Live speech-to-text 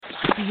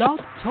Blog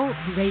Talk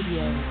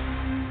Radio.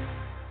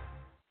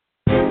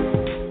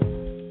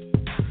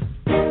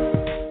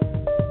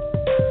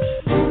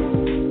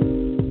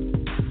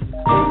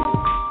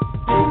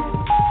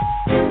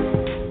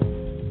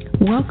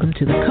 Welcome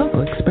to the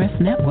Cocoa Express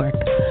Network.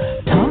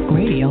 Talk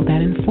radio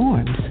that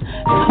informs.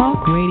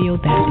 Talk radio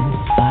that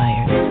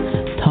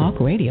inspires.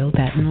 Talk radio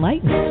that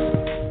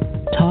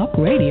enlightens. Talk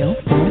radio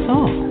for us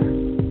all.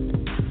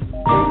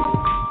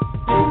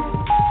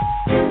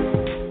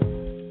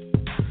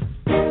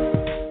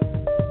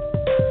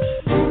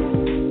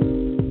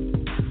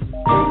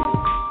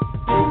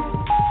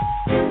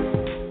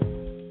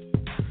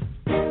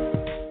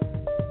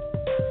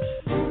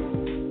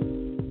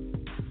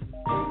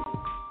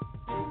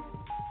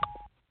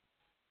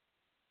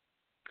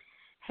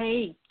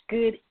 Hey,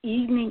 good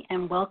evening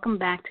and welcome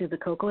back to the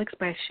Cocoa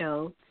Express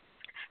Show.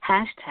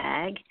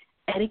 Hashtag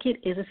Etiquette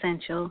is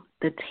Essential,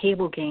 the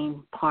Table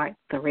Game Part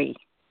 3.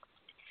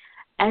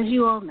 As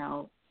you all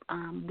know,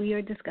 we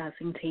are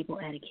discussing table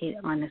etiquette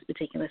on this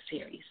particular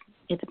series.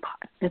 It's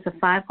a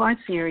 5-part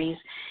series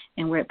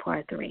and we're at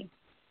Part 3.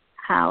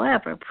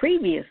 However,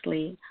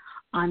 previously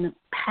on the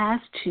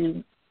past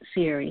 2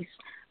 series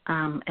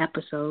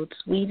episodes,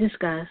 we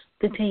discussed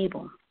the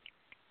table.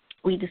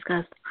 We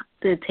discussed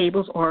the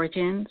table's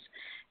origins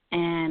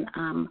and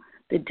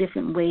the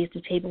different ways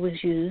the table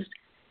was used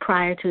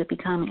prior to it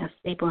becoming a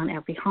staple in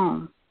every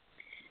home.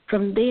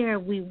 From there,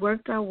 we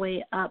worked our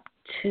way up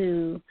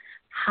to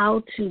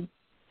how to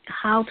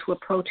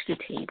approach the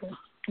table.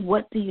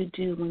 What do you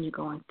do when you're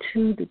going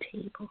to the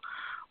table?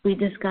 We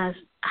discussed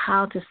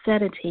how to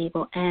set a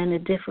table and the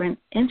different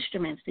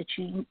instruments that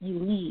you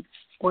need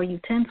or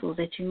utensils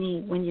that you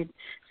need when you're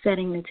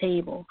setting the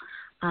table.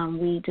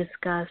 We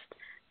discussed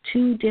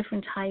 2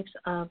 different types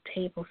of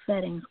table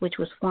settings, which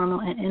was formal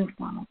and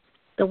informal.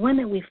 The one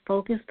that we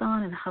focused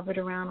on and hovered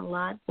around a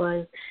lot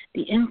was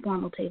the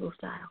informal table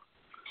style,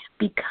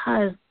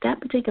 because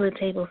that particular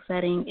table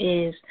setting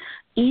is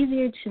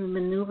easier to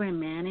maneuver and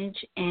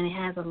manage, and it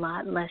has a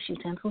lot less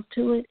utensils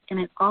to it, and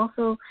it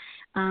also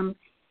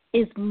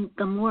is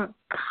the more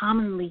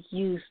commonly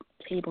used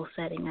table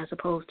setting as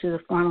opposed to the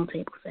formal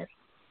table setting.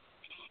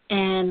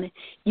 And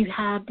you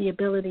have the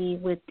ability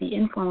with the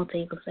informal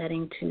table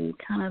setting to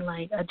kind of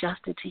like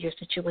adjust it to your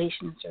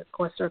situation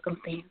or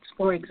circumstance.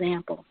 For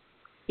example,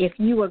 if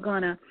you are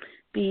going to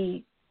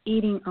be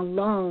eating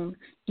alone,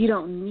 you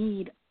don't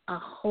need a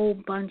whole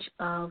bunch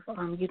of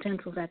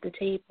utensils at the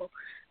table.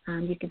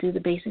 You could do the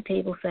basic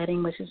table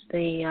setting, which is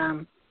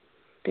the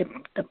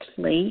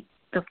plate,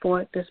 the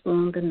fork, the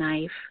spoon, the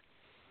knife,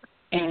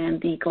 and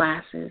the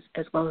glasses,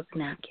 as well as the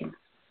napkins.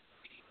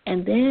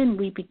 And then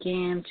we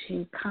began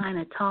to kind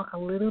of talk a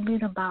little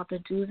bit about the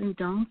do's and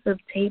don'ts of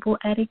table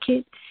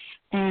etiquette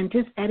and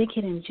just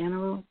etiquette in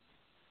general.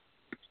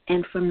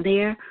 And from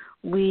there,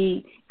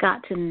 we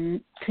got to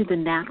the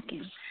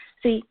napkin.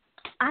 See,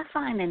 I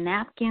find the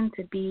napkin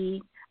to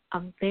be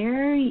a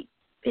very,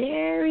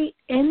 very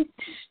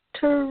interesting,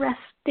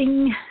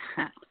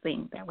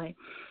 saying that way,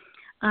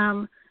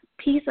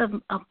 piece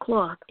of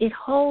cloth. It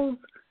holds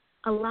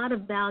a lot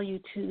of value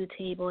to the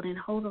table, and it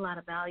holds a lot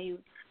of value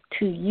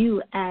to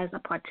you as a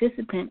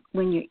participant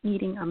when you're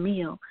eating a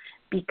meal,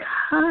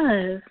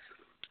 because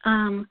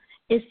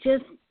it's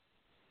just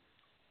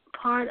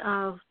part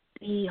of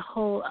the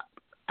whole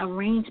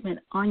arrangement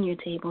on your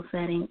table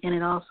setting, and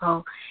it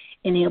also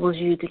enables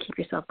you to keep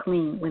yourself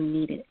clean when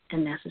needed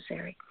and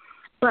necessary.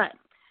 But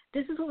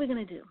this is what we're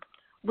going to do.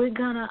 We're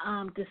going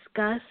to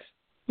discuss,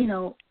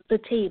 the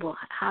table,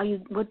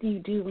 what do you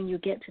do when you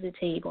get to the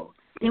table.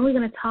 Then we're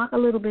going to talk a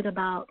little bit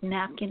about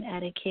napkin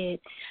etiquette.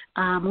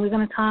 We're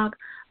going to talk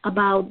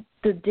about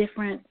the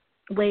different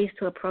ways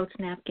to approach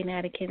napkin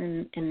etiquette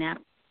and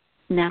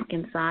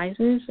napkin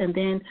sizes. And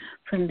then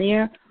from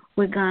there,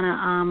 we're going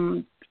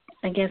to,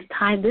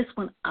 tie this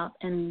one up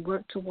and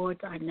work towards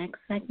our next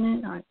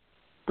segment,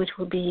 which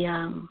will be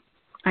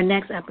our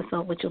next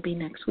episode, which will be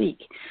next week.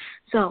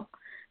 So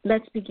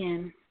let's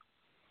begin.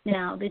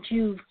 Now that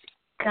you've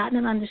gotten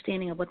an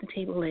understanding of what the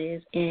table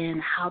is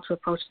and how to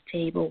approach the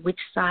table, which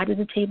side of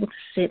the table to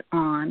sit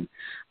on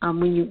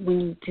when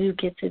you do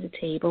get to the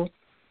table,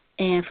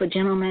 and for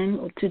gentlemen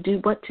what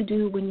to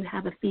do when you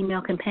have a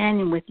female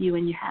companion with you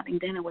and you're having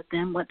dinner with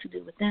them, what to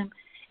do with them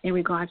in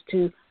regards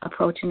to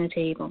approaching the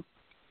table.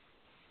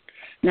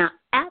 Now,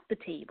 at the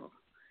table,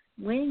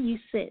 when you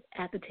sit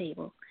at the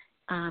table,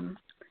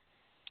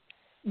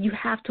 you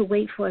have to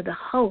wait for the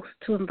host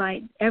to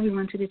invite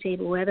everyone to the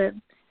table, whether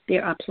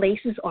there are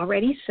places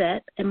already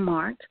set and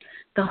marked.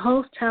 The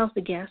host tells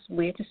the guests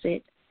where to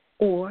sit,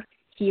 or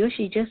he or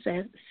she just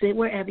says, sit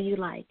wherever you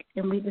like.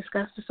 And we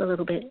discussed this a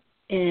little bit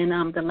in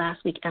the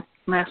last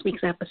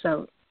week's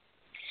episode.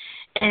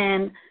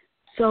 And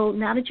so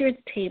now that you're at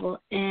the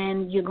table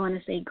and you're going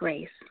to say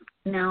grace.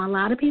 Now, a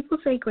lot of people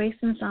say grace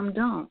and some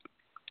don't.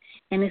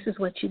 And this is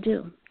what you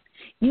do.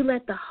 You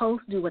let the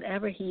host do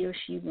whatever he or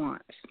she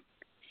wants.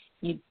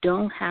 You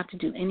don't have to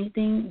do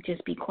anything,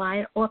 just be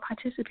quiet or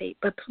participate,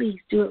 but please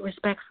do it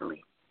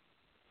respectfully.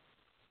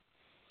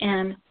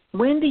 And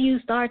When do you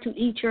start to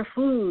eat your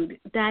food?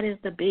 That is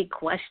the big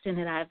question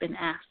that I've been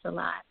asked a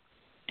lot.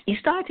 You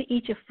start to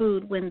eat your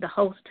food when the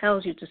host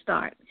tells you to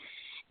start.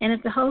 And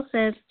if the host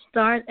says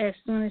start as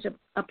soon as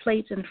a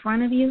plate's in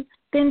front of you,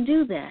 then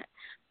do that.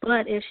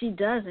 But if she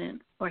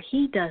doesn't or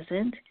he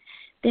doesn't,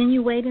 then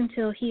you wait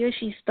until he or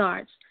she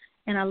starts.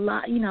 And a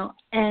lot,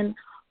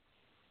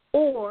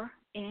 or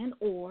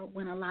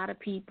when a lot of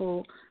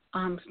people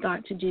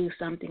start to do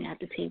something at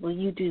the table,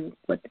 you do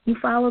what you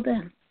follow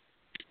them.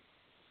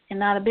 And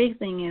now the big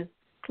thing is,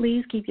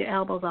 please keep your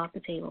elbows off the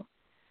table.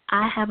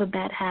 I have a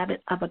bad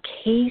habit of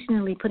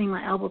occasionally putting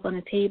my elbows on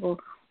the table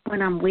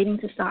when I'm waiting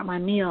to start my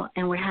meal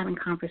and we're having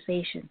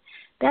conversation.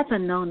 That's a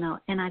no-no,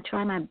 and I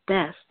try my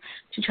best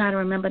to try to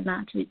remember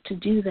not to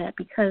do that,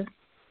 because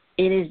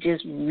it is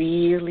just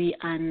really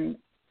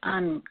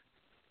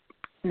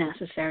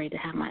unnecessary to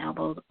have my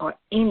elbows or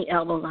any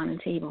elbows on the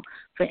table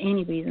for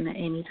any reason at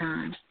any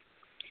time.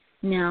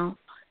 Now,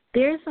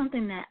 there's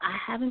something that I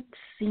haven't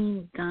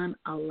seen done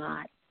a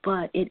lot,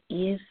 but it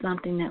is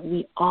something that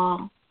we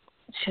all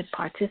should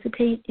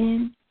participate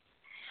in.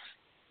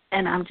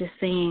 And I'm just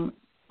saying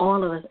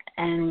all of us,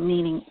 and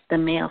meaning the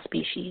male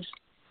species.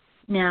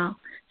 Now,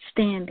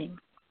 standing.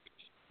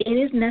 It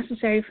is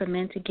necessary for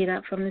men to get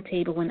up from the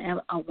table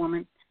whenever a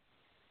woman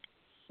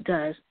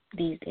does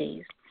these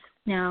days.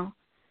 Now,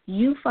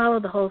 you follow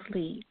the host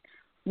lead.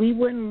 We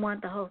wouldn't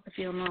want the host to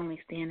feel lonely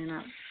standing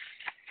up,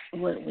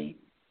 would we?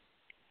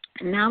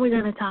 And now we're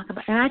going to talk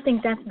about, and I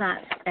think that's not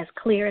as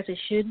clear as it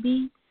should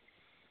be.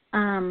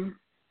 When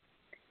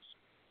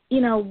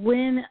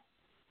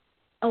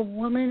a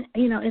woman,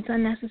 it's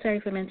unnecessary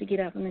for men to get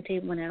up from the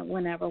table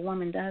whenever a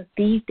woman does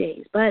these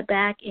days. But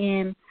back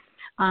in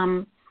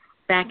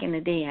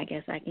the day, I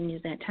guess I can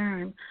use that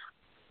term,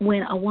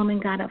 when a woman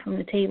got up from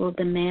the table,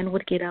 the man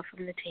would get up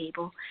from the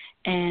table,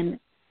 and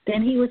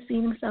then he would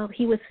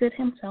sit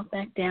himself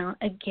back down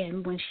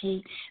again when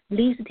she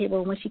leaves the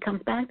table. When she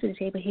comes back to the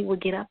table, he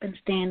would get up and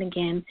stand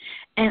again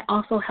and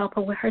also help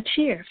her with her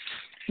chair.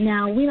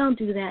 Now, we don't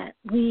do that.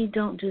 We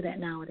don't do that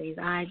nowadays.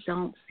 I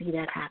don't see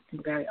that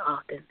happening very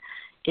often,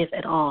 if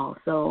at all.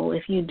 So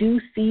if you do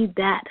see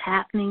that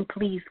happening,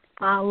 please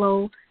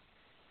follow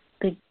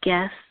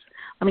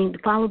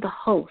follow the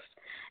host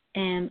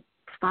and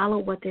follow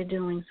what they're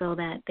doing so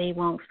that they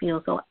won't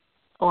feel so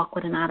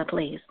awkward and out of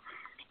place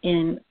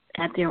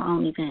at their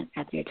own event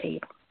at their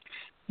table.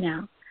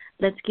 Now,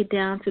 let's get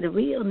down to the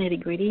real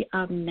nitty-gritty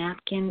of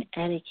napkin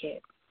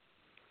etiquette.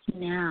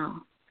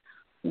 Now,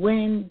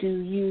 when do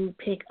you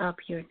pick up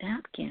your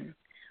napkin?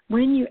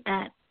 When you're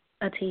at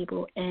a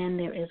table and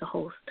there is a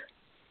host.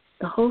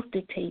 The host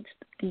dictates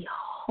the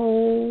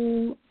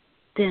whole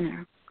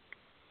dinner,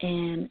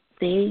 and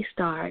they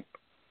start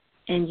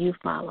and you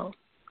follow.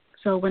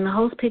 So when the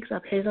host picks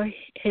up his or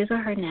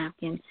her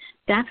napkin,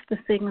 that's the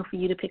signal for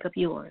you to pick up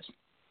yours.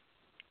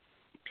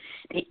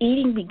 The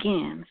eating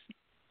begins.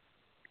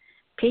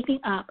 Picking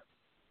up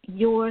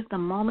yours the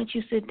moment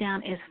you sit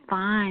down is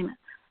fine,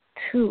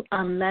 too,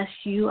 unless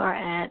you are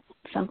at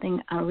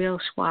a real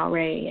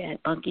soiree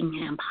at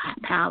Buckingham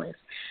Palace,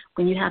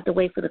 when you have to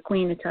wait for the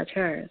queen to touch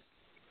hers.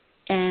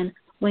 And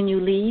when you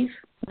leave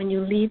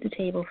the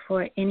table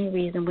for any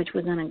reason, which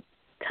we're going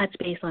to touch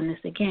base on this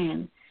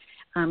again,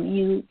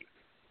 you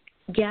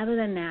gather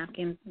the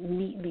napkin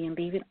neatly and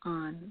leave it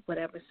on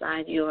whatever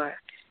side you're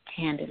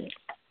handed.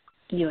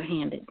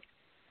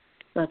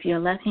 So if you're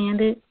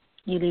left-handed,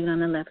 you leave it on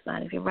the left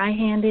side. If you're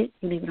right-handed,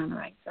 you leave it on the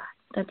right side.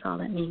 That's all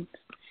that means.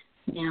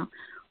 Now,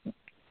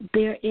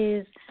 there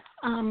is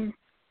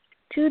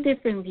two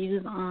different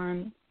views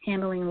on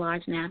handling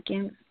large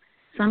napkins.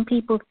 Some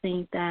people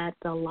think that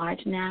the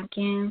large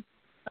napkin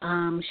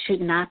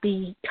should not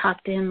be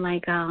tucked in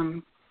like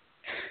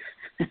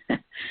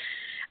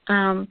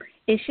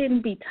it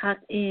shouldn't be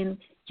tucked in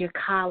your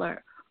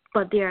collar,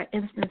 but there are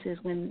instances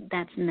when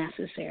that's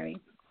necessary.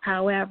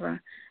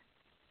 However,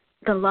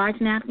 the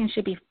large napkin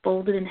should be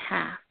folded in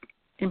half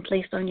and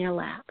placed on your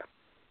lap.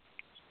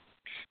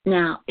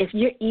 Now, if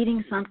you're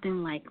eating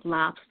something like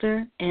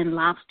lobster, and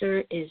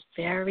lobster is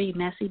very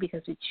messy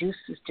because the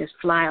juices just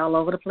fly all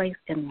over the place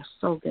and they're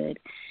so good,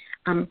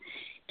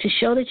 to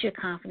show that you're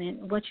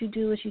confident, what you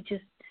do is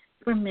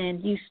for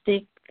men, you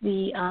stick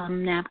the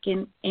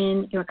napkin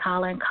in your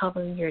collar and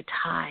cover your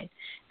tie.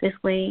 This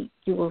way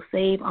you will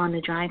save on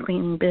the dry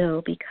cleaning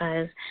bill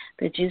because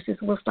the juices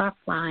will start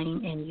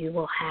flying and you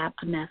will have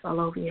a mess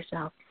all over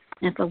yourself.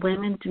 And for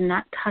women, do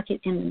not tuck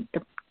it in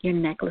your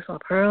necklace or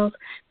pearls.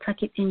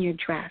 Tuck it in your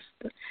dress,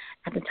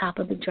 at the top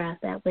of the dress.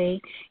 That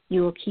way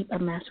you will keep a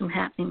mess from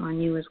happening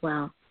on you as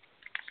well.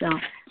 So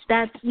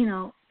that's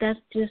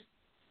just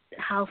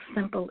how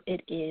simple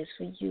it is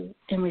for you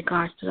in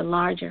regards to the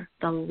larger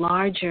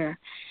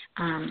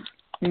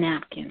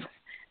napkins.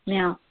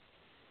 Now,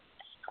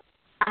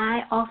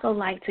 I also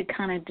like to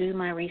kind of do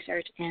my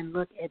research and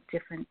look at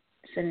different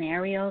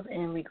scenarios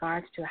in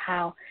regards to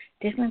how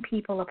different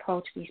people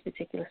approach these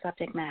particular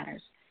subject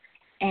matters.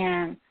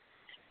 And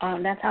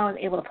that's how I was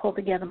able to pull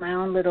together my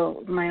own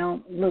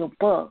little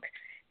book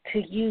to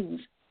use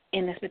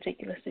in this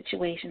particular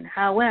situation.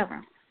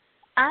 However,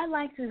 I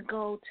like to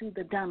go to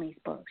the dummies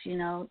books,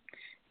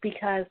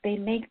 because they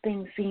make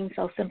things seem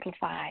so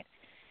simplified.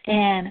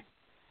 And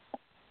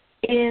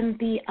in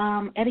the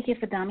Etiquette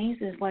for Dummies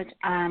is what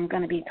I'm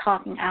going to be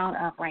talking out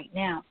of right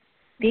now.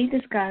 They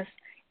discuss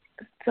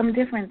some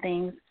different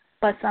things,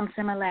 but some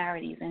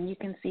similarities, and you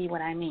can see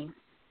what I mean.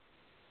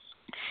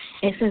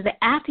 It says that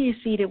after you're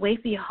seated,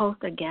 wait for your host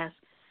or guest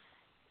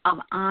of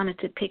honor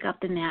to pick up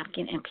the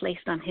napkin and place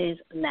it on his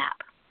lap.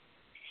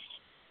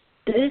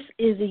 This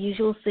is the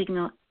usual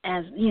signal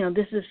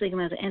this is a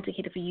signal as an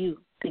indicator for you,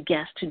 the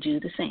guest, to do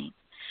the same.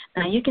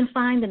 Now, you can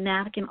find the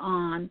napkin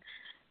on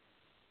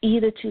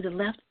either to the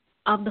left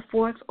of the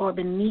forks or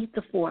beneath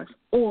the forks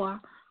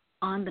or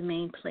on the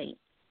main plate.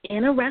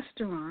 In a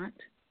restaurant,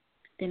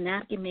 the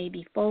napkin may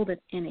be folded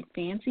in a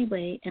fancy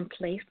way and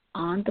placed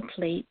on the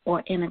plate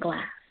or in a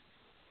glass.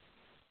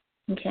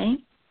 Okay?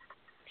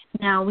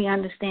 Now we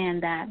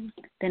understand that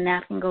the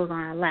napkin goes on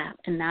our lap,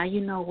 and now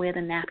you know where the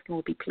napkin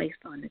will be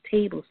placed on the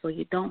table so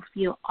you don't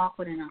feel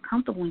awkward and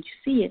uncomfortable when you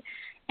see it.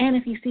 And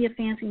if you see a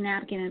fancy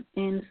napkin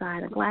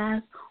inside a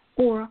glass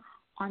or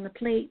on the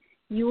plate,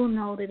 you will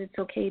know that it's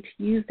okay to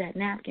use that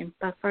napkin,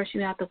 but first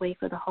you have to wait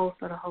for the host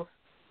or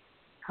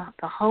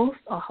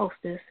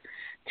hostess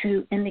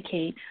to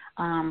indicate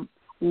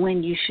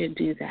when you should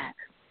do that.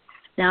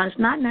 Now, it's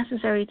not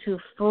necessary to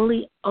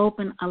fully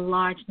open a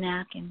large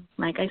napkin.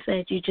 Like I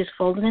said, you just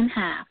fold it in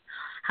half.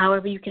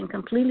 However, you can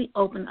completely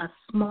open a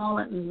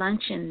smaller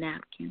luncheon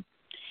napkin.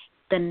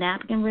 The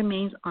napkin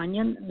remains on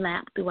your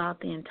lap throughout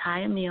the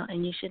entire meal,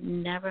 and you should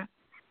never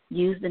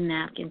use the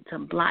napkin to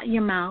blot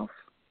your mouth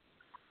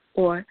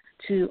or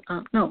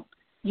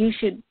you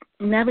should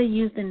never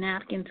use the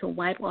napkin to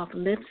wipe off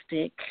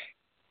lipstick,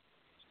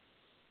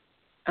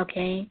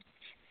 okay,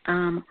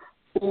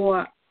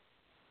 or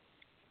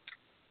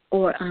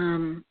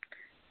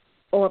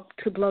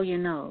to blow your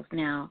nose.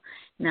 Now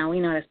we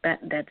know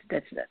that's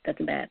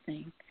a bad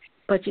thing.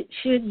 But you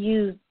should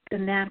use the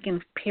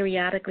napkin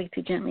periodically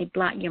to gently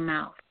blot your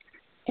mouth.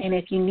 And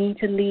if you need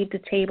to leave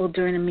the table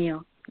during a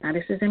meal, now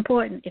this is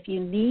important. If you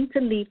need to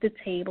leave the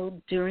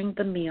table during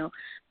the meal,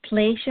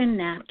 place your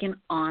napkin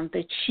on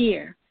the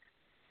chair.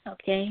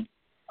 Okay?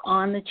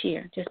 On the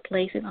chair. Just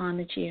place it on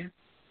the chair.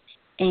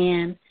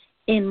 And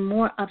in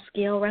more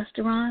upscale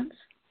restaurants,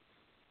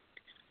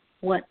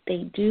 what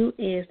they do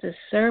is the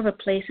server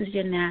places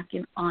your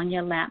napkin on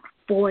your lap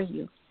for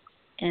you.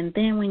 And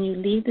then when you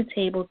leave the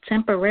table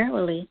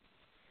temporarily,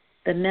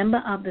 the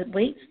member of the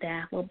wait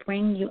staff will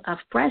bring you a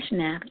fresh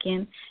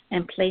napkin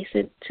and place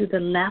it to the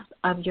left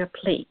of your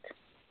plate.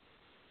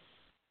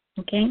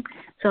 Okay?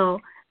 So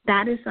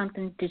that is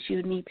something that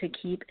you need to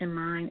keep in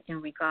mind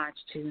in regards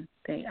to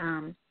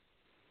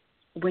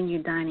when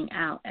you're dining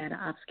out at an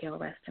upscale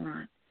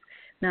restaurant.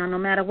 Now, no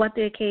matter what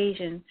the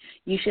occasion,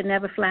 you should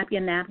never flap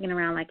your napkin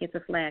around like it's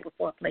a flag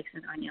before placing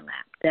it on your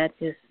lap. That's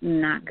just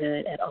not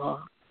good at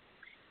all.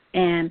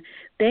 And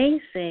they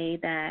say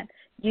that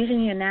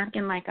using your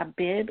napkin like a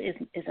bib is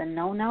a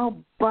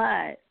no-no,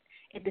 but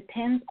it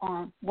depends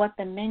on what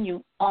the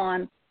menu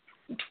on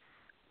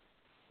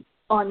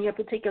your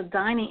particular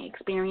dining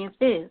experience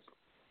is.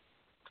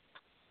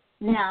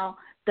 Now,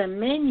 the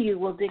menu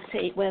will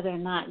dictate whether or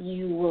not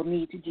you will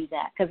need to do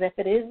that, because if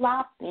it is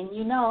locked, then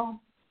you know.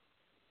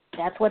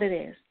 That's what it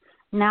is.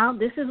 Now,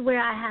 this is where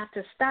I have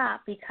to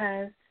stop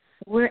because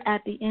we're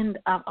at the end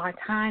of our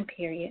time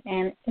period,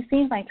 and it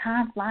seems like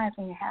time flies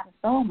when you're having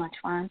so much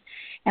fun,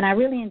 and I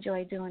really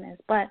enjoy doing this.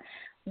 But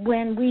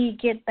when we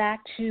get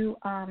back to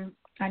our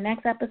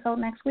next episode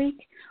next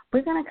week,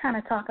 we're going to kind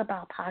of talk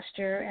about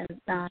posture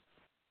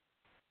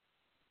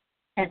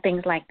and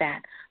things like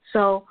that.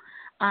 So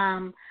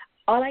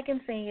all I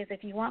can say is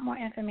if you want more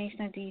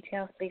information or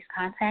details, please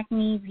contact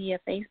me via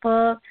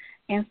Facebook,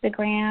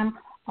 Instagram,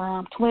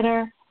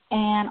 Twitter,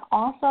 and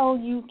also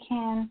you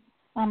can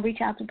reach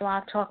out to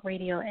Blog Talk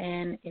Radio,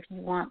 and if you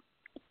want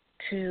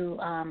to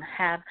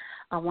have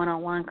a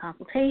one-on-one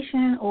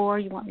consultation, or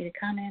you want me to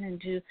come in and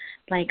do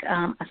like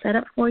a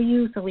setup for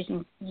you so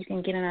you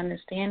can get an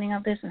understanding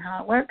of this and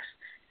how it works,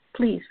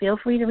 please feel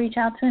free to reach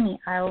out to me.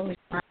 I will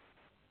respond.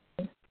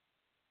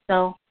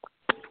 So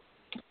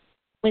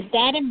with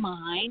that in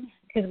mind,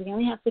 because we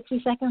only have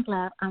 60 seconds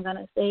left, I'm going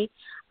to say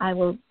I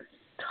will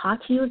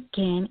talk to you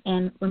again,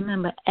 and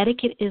remember,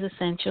 etiquette is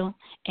essential,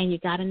 and you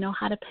got to know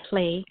how to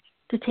play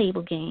the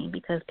table game,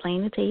 because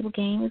playing the table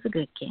game is a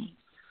good game.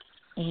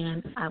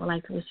 And I would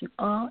like to wish you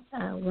all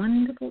a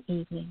wonderful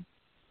evening.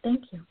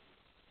 Thank you.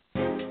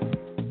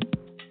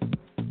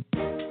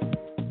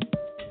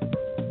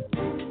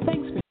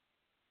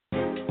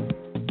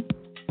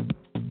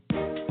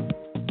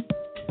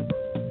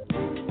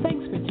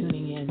 Thanks for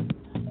tuning in.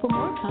 For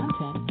more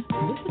content,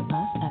 visit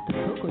us at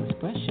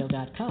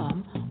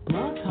thecocoexpressshow.com,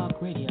 Blog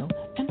Talk Radio,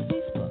 and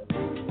Facebook.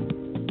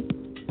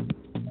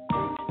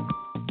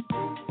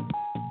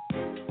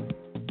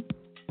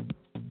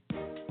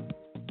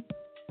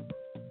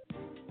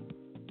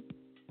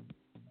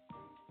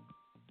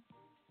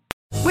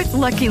 With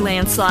Lucky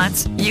Land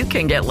Slots, you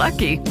can get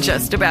lucky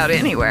just about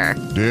anywhere.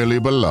 Dearly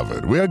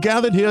beloved, we are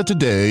gathered here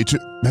today to...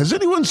 Has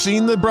anyone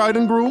seen the bride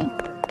and groom?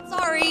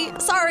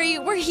 Sorry,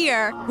 we're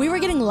here. We were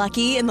getting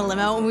lucky in the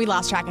limo and we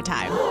lost track of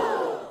time.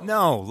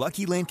 No,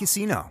 Lucky Land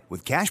Casino,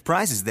 with cash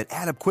prizes that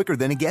add up quicker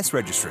than a guest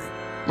registry.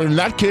 In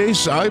that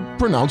case, I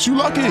pronounce you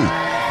lucky.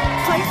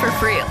 Play for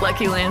free at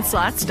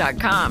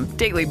LuckyLandSlots.com.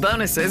 Daily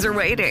bonuses are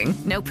waiting.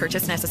 No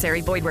purchase necessary.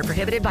 Void where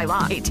prohibited by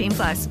law.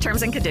 18+.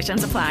 Terms and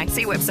conditions apply.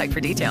 See website for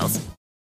details.